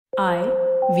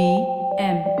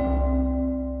IVM.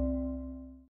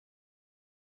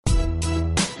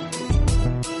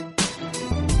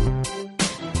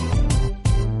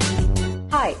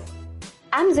 Hi,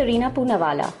 I'm Zarina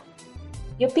Poonawala,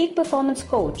 your peak performance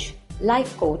coach,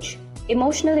 life coach,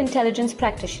 emotional intelligence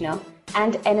practitioner,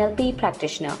 and NLP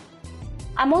practitioner.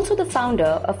 I'm also the founder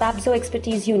of Abzo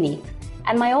Expertise Unique,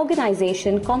 and my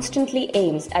organization constantly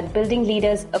aims at building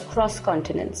leaders across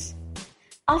continents.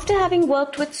 After having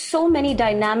worked with so many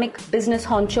dynamic business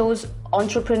honchos,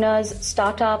 entrepreneurs,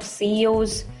 startups,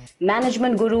 CEOs,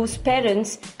 management gurus,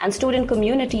 parents, and student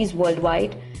communities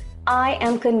worldwide, I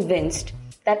am convinced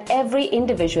that every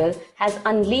individual has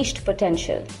unleashed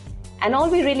potential, and all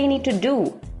we really need to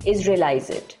do is realize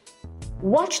it.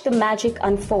 Watch the magic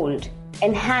unfold,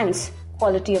 enhance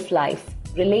quality of life,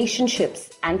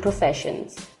 relationships, and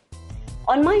professions.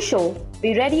 On my show,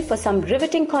 be ready for some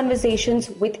riveting conversations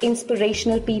with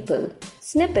inspirational people,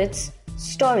 snippets,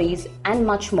 stories, and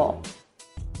much more.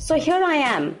 So here I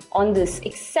am on this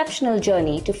exceptional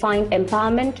journey to find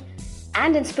empowerment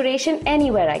and inspiration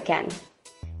anywhere I can.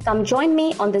 Come join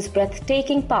me on this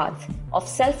breathtaking path of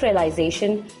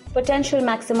self-realization, potential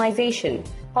maximization,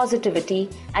 positivity,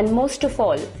 and most of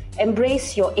all,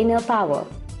 embrace your inner power.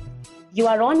 You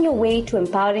are on your way to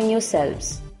empowering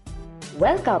yourselves.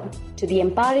 Welcome to the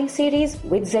Empowering Series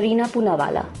with Zarina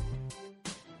Poonawala.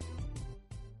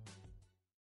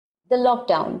 The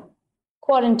lockdown,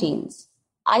 quarantines,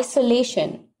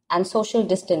 isolation, and social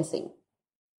distancing.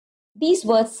 These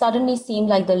words suddenly seem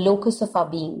like the locus of our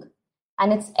being,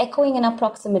 and it's echoing in our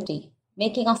proximity,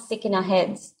 making us sick in our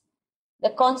heads. The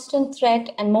constant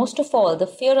threat and most of all, the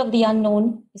fear of the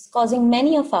unknown is causing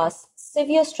many of us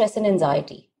severe stress and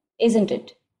anxiety, isn't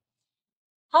it?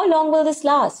 How long will this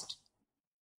last?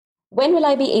 When will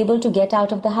I be able to get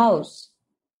out of the house?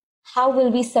 How will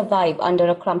we survive under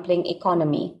a crumbling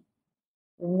economy?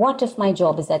 What if my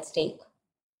job is at stake?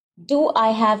 Do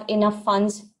I have enough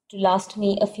funds to last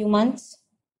me a few months?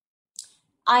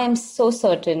 I am so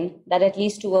certain that at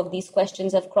least two of these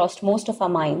questions have crossed most of our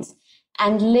minds,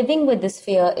 and living with this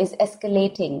fear is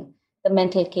escalating the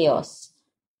mental chaos.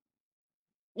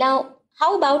 Now,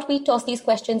 how about we toss these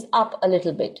questions up a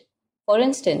little bit? For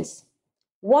instance,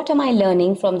 what am I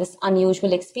learning from this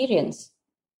unusual experience?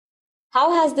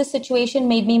 How has this situation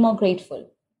made me more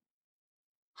grateful?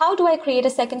 How do I create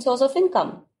a second source of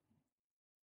income?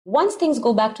 Once things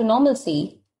go back to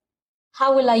normalcy,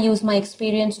 how will I use my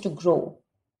experience to grow?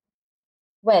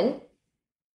 Well,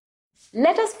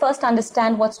 let us first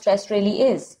understand what stress really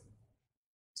is.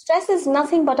 Stress is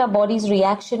nothing but our body's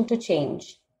reaction to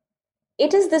change.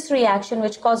 It is this reaction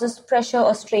which causes pressure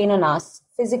or strain on us,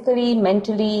 physically,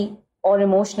 mentally, or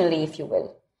emotionally, if you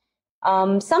will.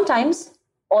 Sometimes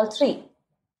all three.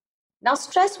 Now,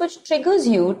 stress which triggers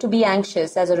you to be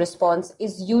anxious as a response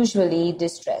is usually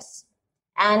distress.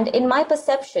 And in my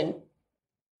perception,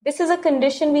 this is a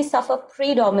condition we suffer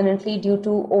predominantly due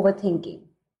to overthinking.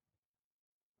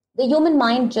 The human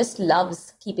mind just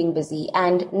loves keeping busy,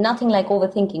 and nothing like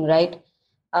overthinking, right?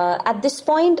 At this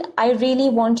point, I really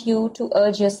want you to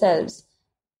urge yourselves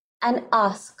and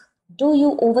ask, do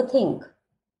you overthink?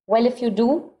 Well, if you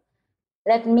do,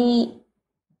 let me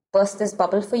burst this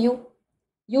bubble for you.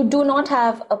 You do not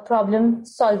have a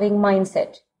problem-solving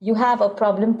mindset. You have a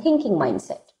problem-thinking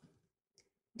mindset.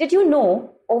 Did you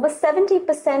know over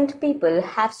 70% people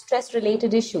have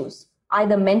stress-related issues,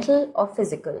 either mental or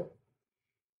physical?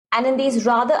 And in these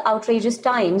rather outrageous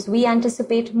times, we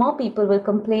anticipate more people will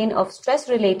complain of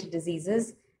stress-related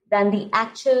diseases than the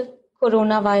actual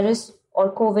coronavirus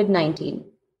or COVID-19,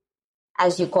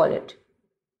 as you call it.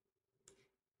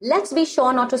 Let's be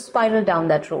sure not to spiral down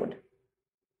that road.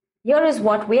 Here is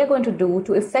what we are going to do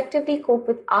to effectively cope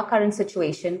with our current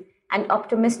situation and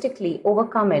optimistically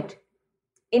overcome it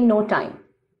in no time.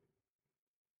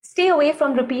 Stay away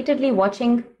from repeatedly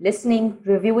watching, listening,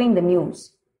 reviewing the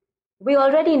news. We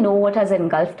already know what has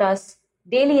engulfed us.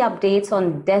 Daily updates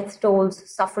on death tolls,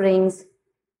 sufferings,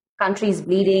 countries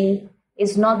bleeding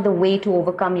is not the way to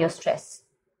overcome your stress.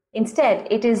 Instead,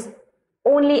 it is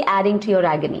only adding to your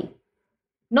agony.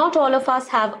 Not all of us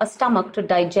have a stomach to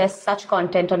digest such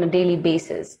content on a daily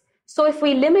basis. So if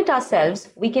we limit ourselves,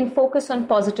 we can focus on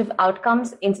positive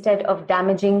outcomes instead of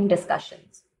damaging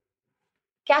discussions.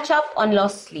 Catch up on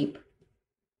lost sleep.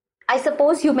 I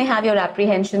suppose you may have your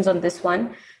apprehensions on this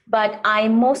one, but I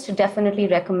most definitely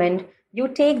recommend you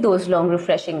take those long,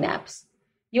 refreshing naps.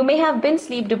 You may have been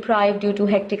sleep deprived due to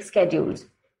hectic schedules.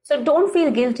 So don't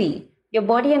feel guilty. Your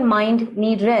body and mind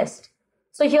need rest.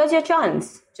 So here's your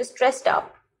chance. Just rest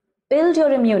up. Build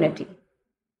your immunity.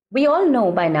 We all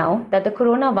know by now that the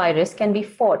coronavirus can be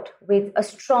fought with a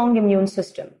strong immune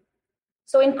system.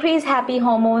 So increase happy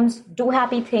hormones, do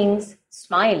happy things,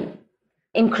 smile.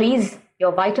 Increase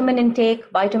your vitamin intake,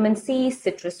 vitamin C,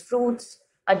 citrus fruits,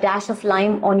 a dash of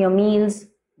lime on your meals,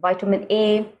 vitamin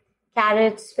A,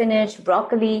 carrots, spinach,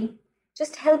 broccoli.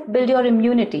 Just help build your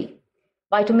immunity.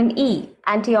 Vitamin E,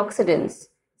 antioxidants,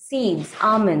 seeds,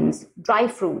 almonds, dry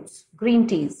fruits, green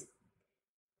teas.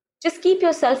 Just keep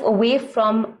yourself away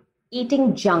from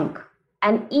eating junk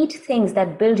and eat things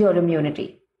that build your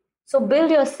immunity. So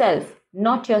build yourself,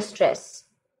 not your stress.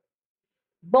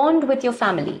 Bond with your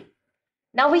family.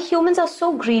 Now we humans are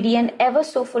so greedy and ever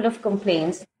so full of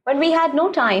complaints. When we had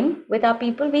no time with our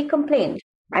people, we complained.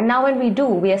 And now when we do,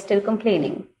 we are still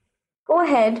complaining. Go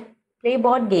ahead, play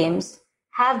board games,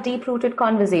 have deep-rooted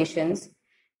conversations,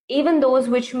 even those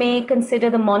which may consider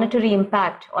the monetary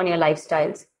impact on your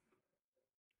lifestyles.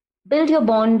 Build your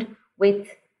bond with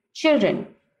children,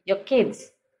 your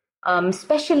kids,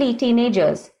 especially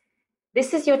teenagers.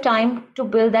 This is your time to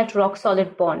build that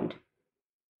rock-solid bond.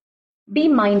 Be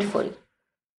mindful.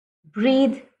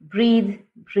 Breathe, breathe,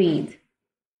 breathe.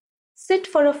 Sit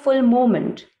for a full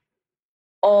moment,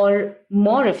 or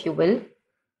more if you will.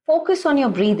 Focus on your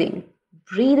breathing.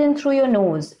 Breathe in through your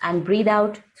nose and breathe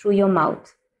out through your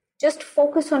mouth. Just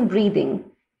focus on breathing.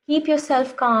 Keep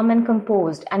yourself calm and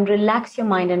composed and relax your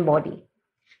mind and body.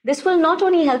 This will not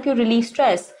only help you relieve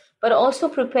stress, but also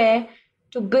prepare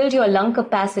to build your lung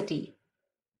capacity.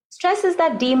 Stress is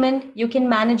that demon you can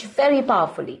manage very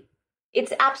powerfully.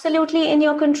 It's absolutely in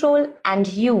your control and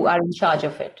you are in charge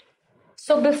of it.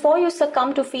 So before you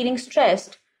succumb to feeling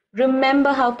stressed,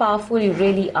 remember how powerful you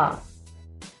really are.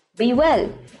 Be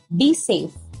well, be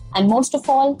safe, and most of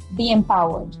all, be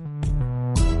empowered.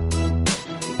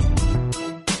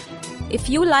 If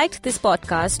you liked this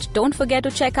podcast, don't forget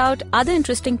to check out other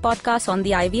interesting podcasts on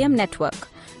the IVM network.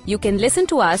 You can listen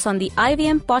to us on the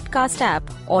IVM Podcast app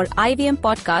or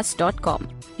ivmpodcast.com.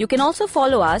 You can also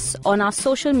follow us on our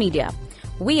social media.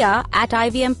 We are at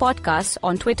IVM Podcasts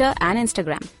on Twitter and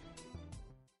Instagram.